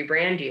need to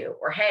rebrand you,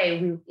 or, hey,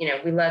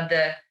 we love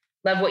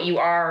what you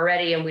are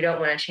already, and we don't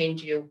want to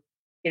change you,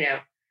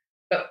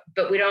 but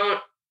we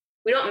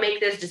don't make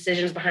those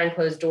decisions behind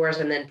closed doors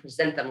and then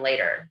present them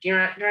later. Do you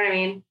know what I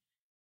mean?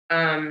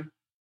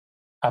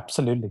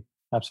 Absolutely.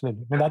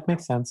 Well, that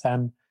makes sense.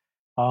 And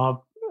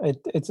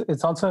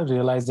it's also a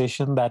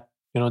realization that,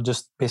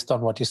 just based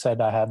on what you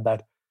said, I had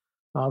that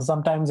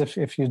sometimes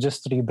if you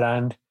just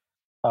rebrand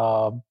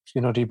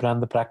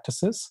the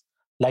practices,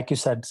 like you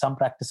said, some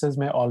practices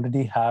may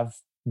already have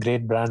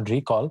great brand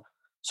recall.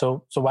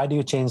 So why do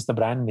you change the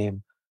brand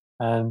name?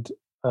 And,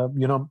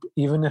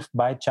 even if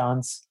by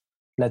chance,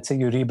 let's say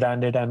you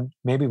rebranded and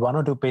maybe one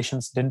or two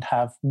patients didn't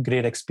have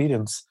great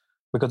experience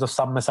because of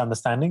some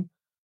misunderstanding,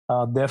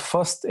 their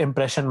first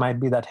impression might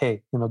be that,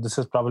 hey, this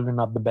is probably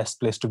not the best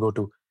place to go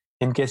to,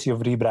 in case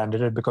you've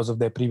rebranded it because of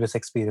their previous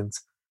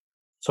experience.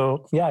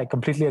 So yeah, I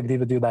completely agree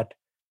with you that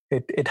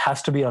it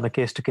has to be on a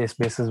case-to-case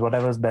basis,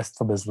 whatever is best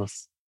for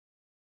business.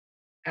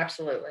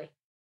 Absolutely.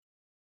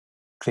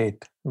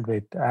 Great.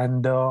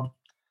 And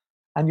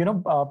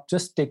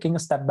just taking a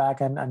step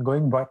back and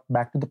going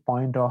back to the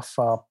point of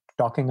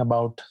talking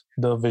about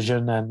the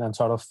vision and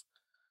sort of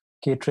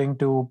catering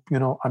to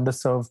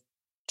underserved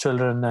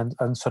children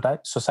and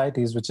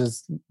societies, which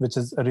is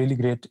a really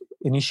great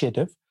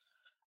initiative.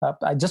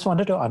 I just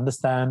wanted to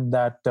understand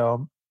that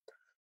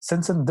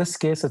since in this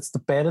case it's the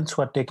parents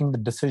who are taking the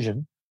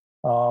decision,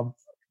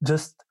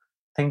 just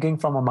thinking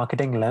from a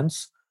marketing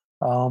lens,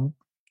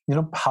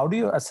 how do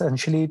you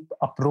essentially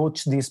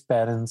approach these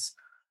parents?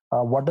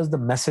 What does the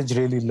message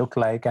really look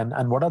like,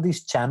 and what are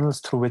these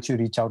channels through which you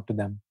reach out to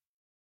them?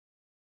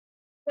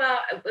 Well,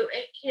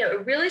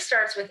 it really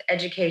starts with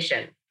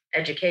education. I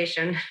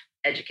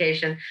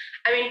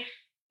mean,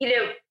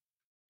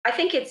 I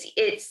think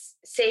it's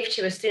safe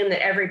to assume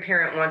that every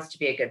parent wants to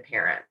be a good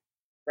parent,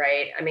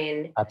 right? I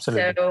mean,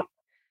 absolutely. So,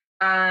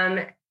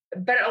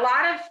 but a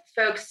lot of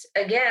folks,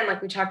 again,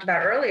 like we talked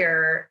about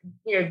earlier,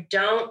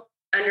 don't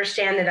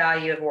understand the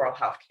value of oral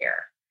health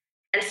care.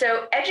 And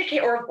so educate,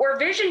 or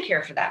vision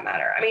care for that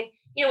matter. I mean,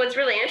 what's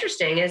really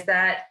interesting is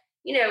that,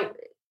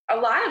 a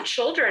lot of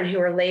children who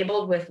are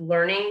labeled with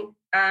learning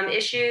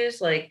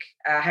issues like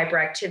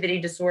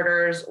hyperactivity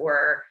disorders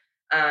or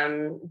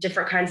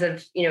different kinds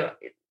of,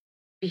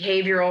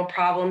 behavioral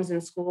problems in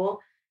school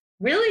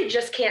really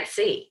just can't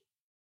see.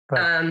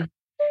 Right.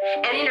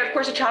 And, of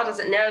course, a child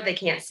doesn't know they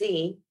can't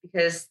see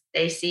because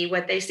they see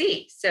what they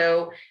see.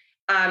 So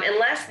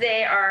unless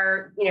they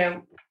are,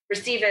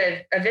 receive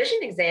a vision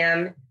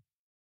exam,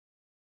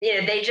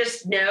 they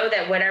just know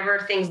that whatever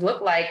things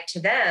look like to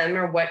them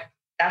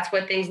that's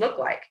what things look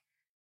like.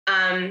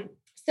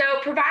 So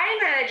providing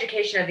that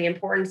education of the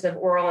importance of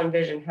oral and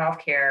vision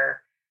healthcare,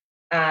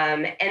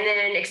 and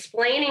then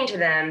explaining to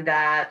them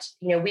that,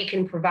 we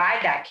can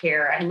provide that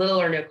care at little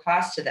or no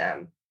cost to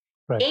them,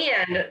 right,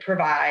 and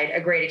provide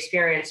a great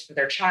experience for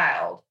their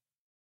child.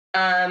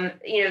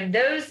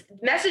 Those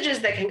messages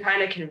that can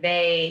kind of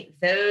convey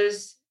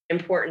those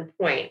important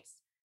points,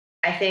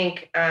 I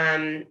think,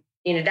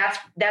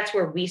 that's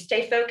where we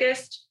stay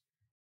focused.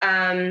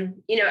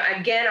 Again,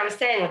 I was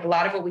saying, like, a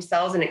lot of what we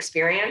sell is an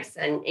experience,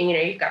 and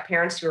you've got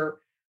parents who are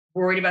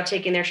worried about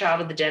taking their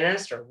child to the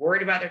dentist, or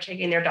worried about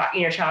taking their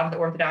child to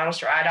the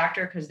orthodontist or eye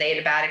doctor because they had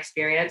a bad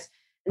experience.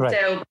 And right.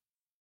 So,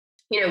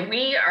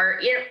 we are,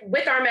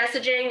 with our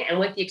messaging and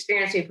with the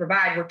experience we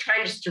provide, we're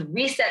trying just to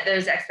reset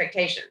those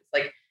expectations.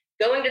 Like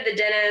going to the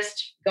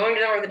dentist, going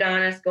to the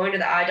orthodontist, going to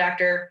the eye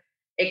doctor,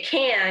 it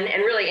can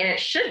and it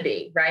should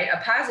be, right, a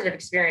positive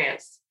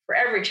experience for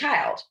every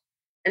child.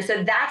 And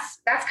so that's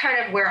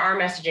kind of where our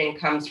messaging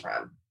comes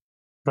from.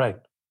 Right.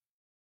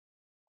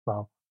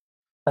 Wow.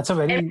 That's a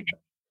very...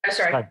 I'm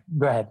sorry.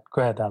 Go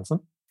ahead, Alison.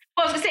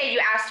 Well, I was going to say,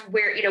 you asked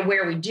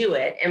where we do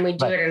it, and we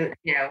do right. it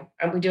in,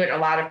 and we do it in a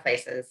lot of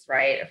places,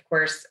 right? Of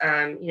course,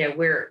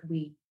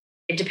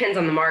 it depends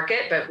on the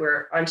market, but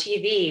we're on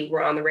TV,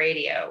 we're on the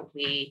radio.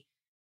 We,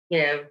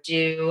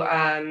 do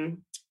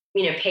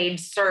paid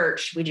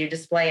search. We do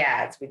display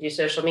ads. We do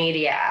social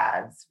media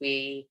ads.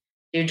 We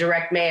do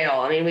direct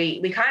mail. I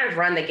mean, we kind of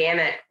run the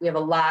gamut. We have a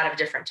lot of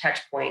different touch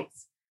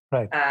points,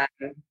 Right.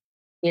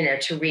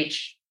 To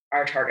reach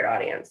our target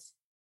audience.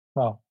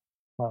 Wow.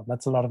 Wow.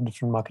 That's a lot of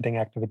different marketing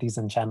activities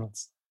and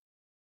channels.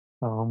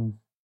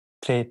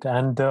 Great.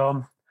 And,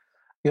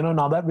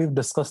 now that we've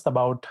discussed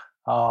about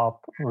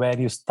where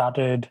you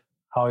started,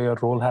 how your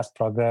role has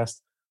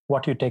progressed,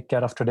 what you take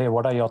care of today,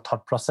 what are your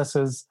thought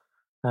processes,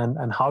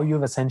 and how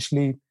you've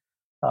essentially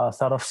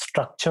sort of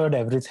structured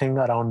everything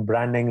around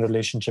branding,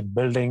 relationship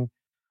building,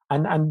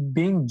 and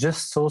being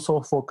just so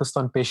focused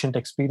on patient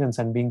experience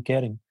and being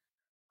caring.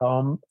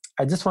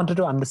 I just wanted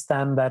to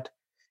understand that,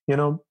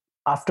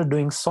 after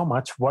doing so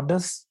much,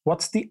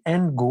 what's the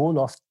end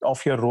goal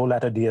of your role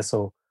at a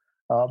DSO?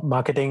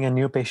 Marketing and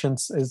new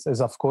patients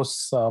is of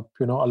course, a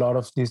lot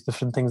of these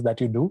different things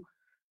that you do.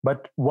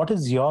 But what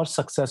is your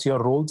success,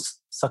 your role's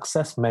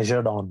success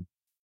measured on?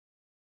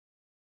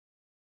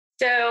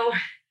 So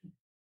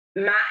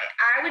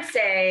I would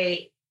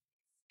say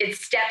it's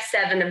step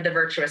 7 of the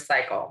virtuous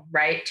cycle,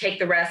 right? Take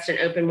the rest and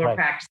open more Right.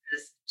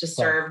 practices to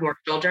serve more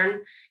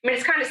children. I mean,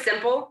 it's kind of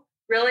simple,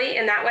 really,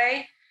 in that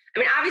way. I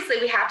mean,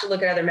 obviously, we have to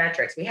look at other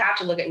metrics. We have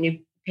to look at new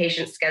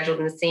patients scheduled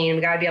in the scene.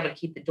 We got to be able to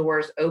keep the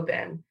doors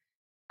open.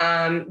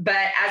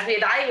 But as we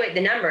evaluate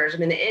the numbers, I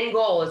mean, the end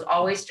goal is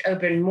always to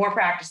open more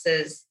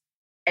practices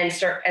and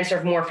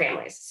serve more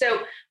families.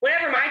 So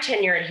whenever my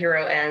tenure at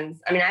Hero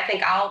ends, I mean, I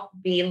think I'll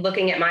be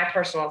looking at my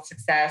personal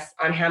success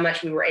on how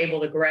much we were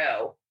able to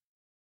grow,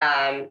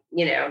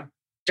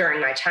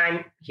 during my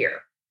time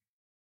here.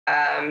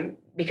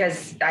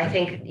 Because I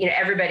think,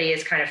 everybody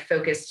is kind of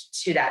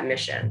focused to that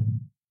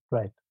mission.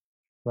 Right.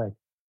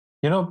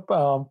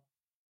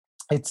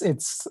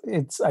 It's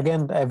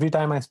again, every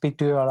time I speak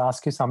to you or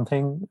ask you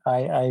something,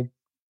 I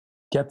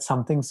get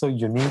something so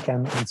unique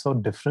and so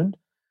different.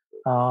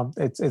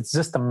 It's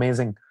just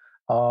amazing.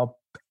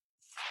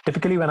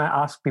 Typically, when I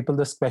ask people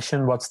this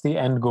question, what's the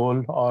end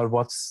goal, or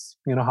what's,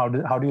 how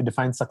do you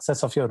define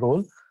success of your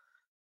role?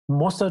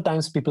 Most of the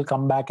times people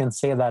come back and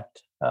say that,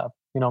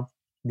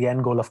 the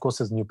end goal, of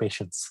course, is new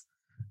patients.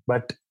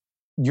 But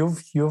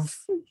you've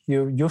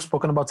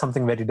spoken about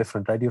something very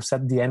different, right? You've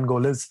said the end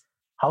goal is,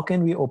 how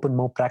can we open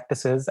more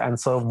practices and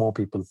serve more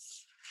people?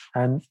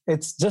 And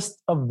it's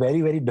just a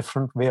very, very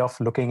different way of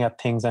looking at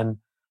things, and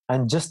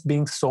just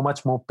being so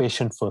much more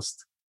patient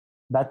first.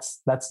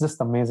 That's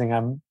just amazing.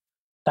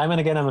 Time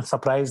and again, I'm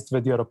surprised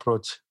with your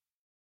approach.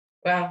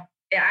 Well,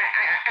 yeah,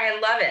 I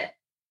love it.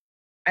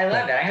 I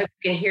love it. I hope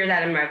you can hear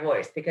that in my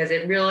voice, because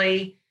it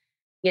really,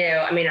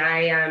 I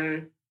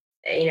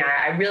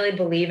really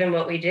believe in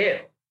what we do,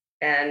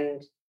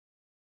 and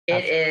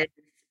it is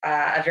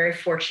a very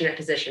fortunate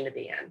position to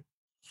be in.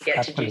 You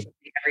get to do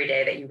something every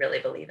day that you really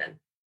believe in.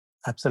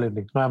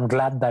 Absolutely. No, I'm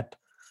glad that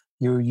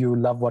you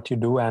love what you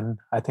do, and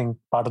I think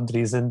part of the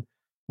reason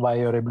why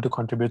you're able to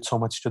contribute so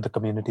much to the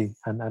community,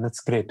 and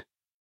it's great.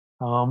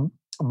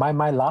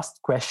 My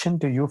last question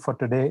to you for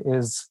today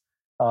is,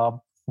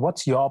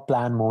 what's your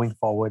plan moving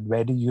forward?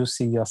 Where do you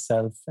see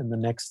yourself in the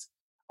next,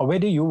 or where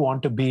do you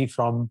want to be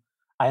from?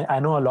 I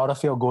know a lot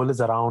of your goal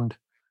is around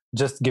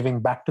just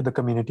giving back to the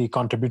community,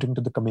 contributing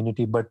to the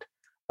community, but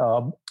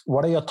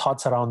what are your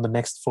thoughts around the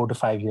next 4 to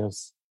 5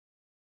 years?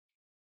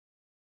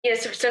 Yeah,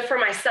 so for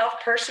myself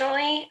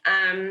personally,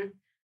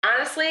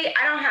 honestly,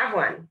 I don't have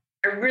one.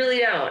 I really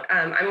don't.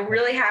 I'm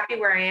really happy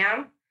where I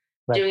am,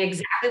 doing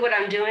exactly what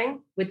I'm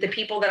doing with the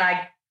people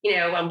that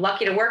I'm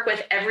lucky to work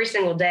with every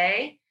single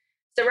day.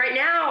 So right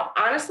now,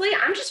 honestly,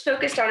 I'm just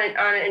focused on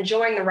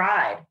enjoying the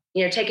ride,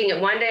 taking it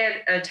one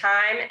day at a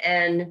time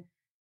and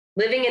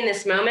living in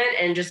this moment,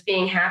 and just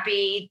being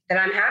happy that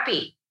I'm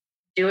happy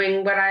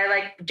doing what I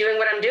like, doing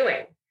what I'm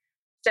doing.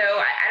 So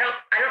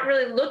I don't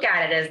really look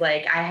at it as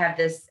like I have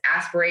this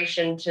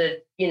aspiration to,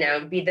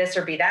 be this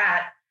or be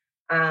that.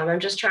 I'm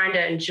just trying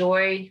to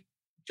enjoy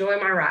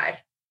my ride.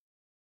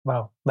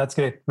 Wow, that's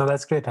great. No,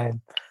 that's great. I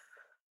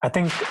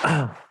think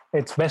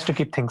it's best to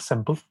keep things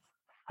simple,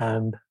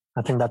 and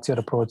I think that's your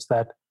approach.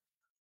 That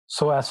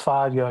so as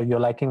far you're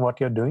liking what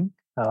you're doing,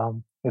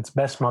 it's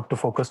best not to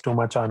focus too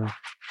much on,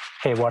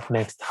 hey, what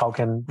next?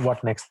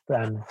 What next?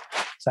 And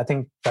so I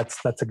think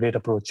that's a great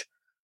approach.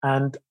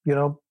 And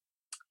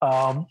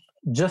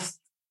just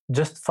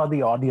for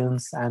the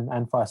audience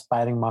and for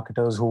aspiring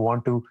marketers who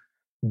want to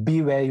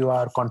be where you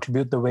are,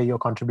 contribute the way you're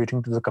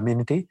contributing to the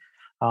community,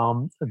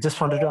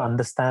 just wanted to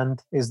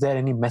understand, is there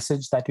any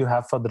message that you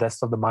have for the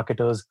rest of the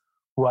marketers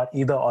who are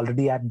either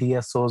already at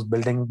DSOs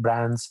building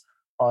brands,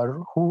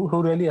 or who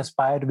really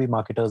aspire to be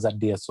marketers at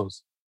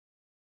DSOs?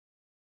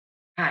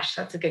 Gosh,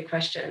 that's a good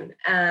question.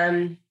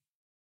 I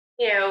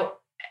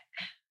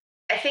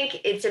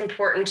think it's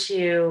important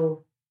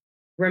to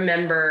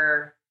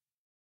remember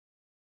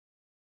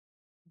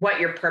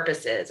what your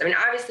purpose is. I mean,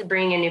 obviously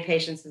bringing in new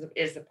patients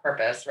is the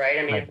purpose, right?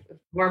 I mean, if we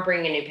weren't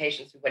bringing in new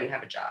patients, we wouldn't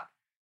have a job.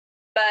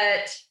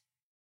 But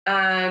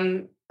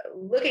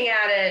looking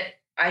at it,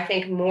 I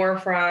think more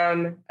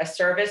from a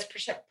service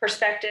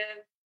perspective,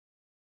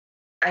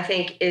 I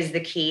think is the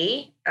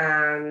key.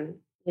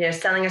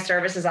 selling a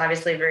service is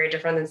obviously very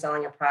different than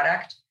selling a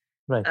product.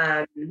 Right.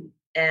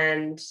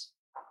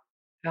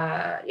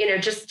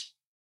 Just,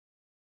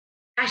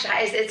 gosh,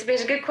 it's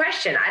a good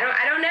question. I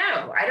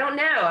don't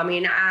know. I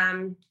mean,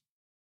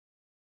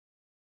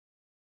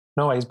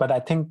 no worries, but I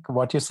think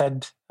what you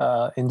said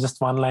in just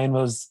one line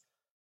was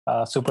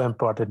super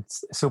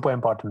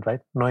important, right?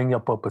 Knowing your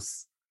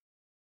purpose.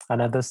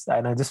 And I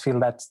just feel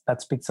that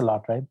speaks a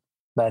lot, right?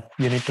 That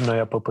you need to know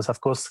your purpose. Of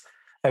course,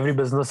 every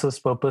business's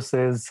purpose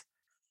is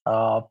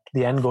the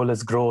end goal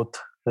is growth,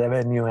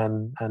 revenue,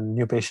 and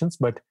new patients.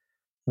 But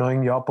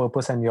knowing your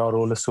purpose and your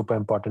role is super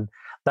important.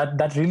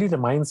 That really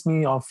reminds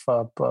me of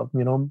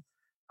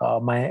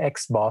my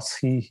ex-boss.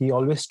 He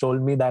always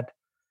told me that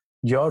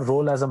your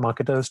role as a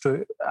marketer is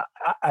to,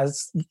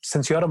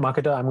 since you're a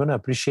marketer, I'm going to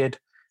appreciate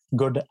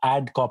good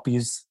ad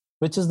copies,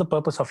 which is the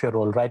purpose of your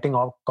role, writing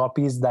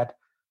copies that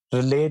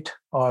relate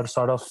or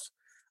sort of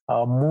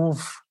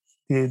move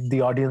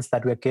the audience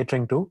that we're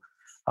catering to.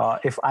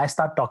 If I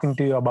start talking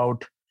to you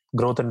about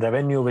growth and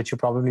revenue, which you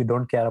probably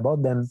don't care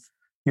about, then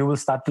you will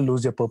start to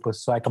lose your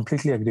purpose. So I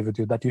completely agree with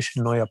you that you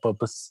should know your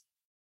purpose.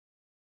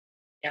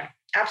 Yeah,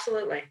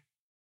 absolutely.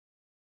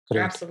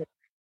 Great. Absolutely.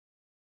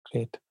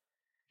 Great.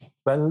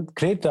 Well,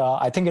 great.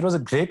 I think it was a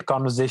great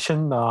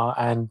conversation.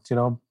 And,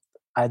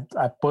 I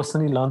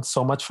personally learned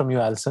so much from you,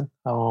 Alison.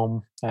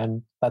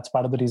 And that's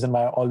part of the reason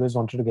why I always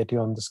wanted to get you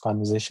on this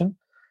conversation.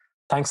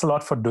 Thanks a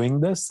lot for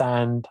doing this.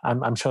 And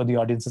I'm sure the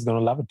audience is going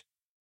to love it.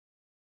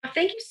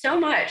 Thank you so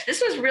much.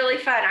 This was really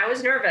fun. I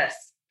was nervous,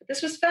 but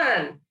this was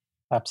fun.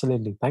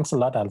 Absolutely. Thanks a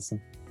lot,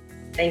 Alison.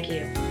 Thank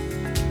you.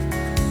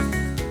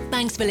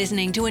 Thanks for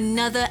listening to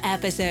another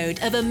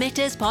episode of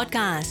Emitters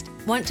Podcast.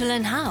 Want to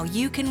learn how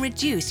you can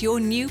reduce your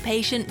new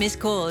patient missed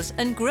calls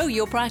and grow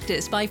your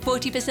practice by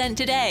 40%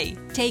 today?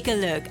 Take a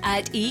look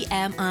at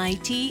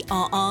emitrr.com.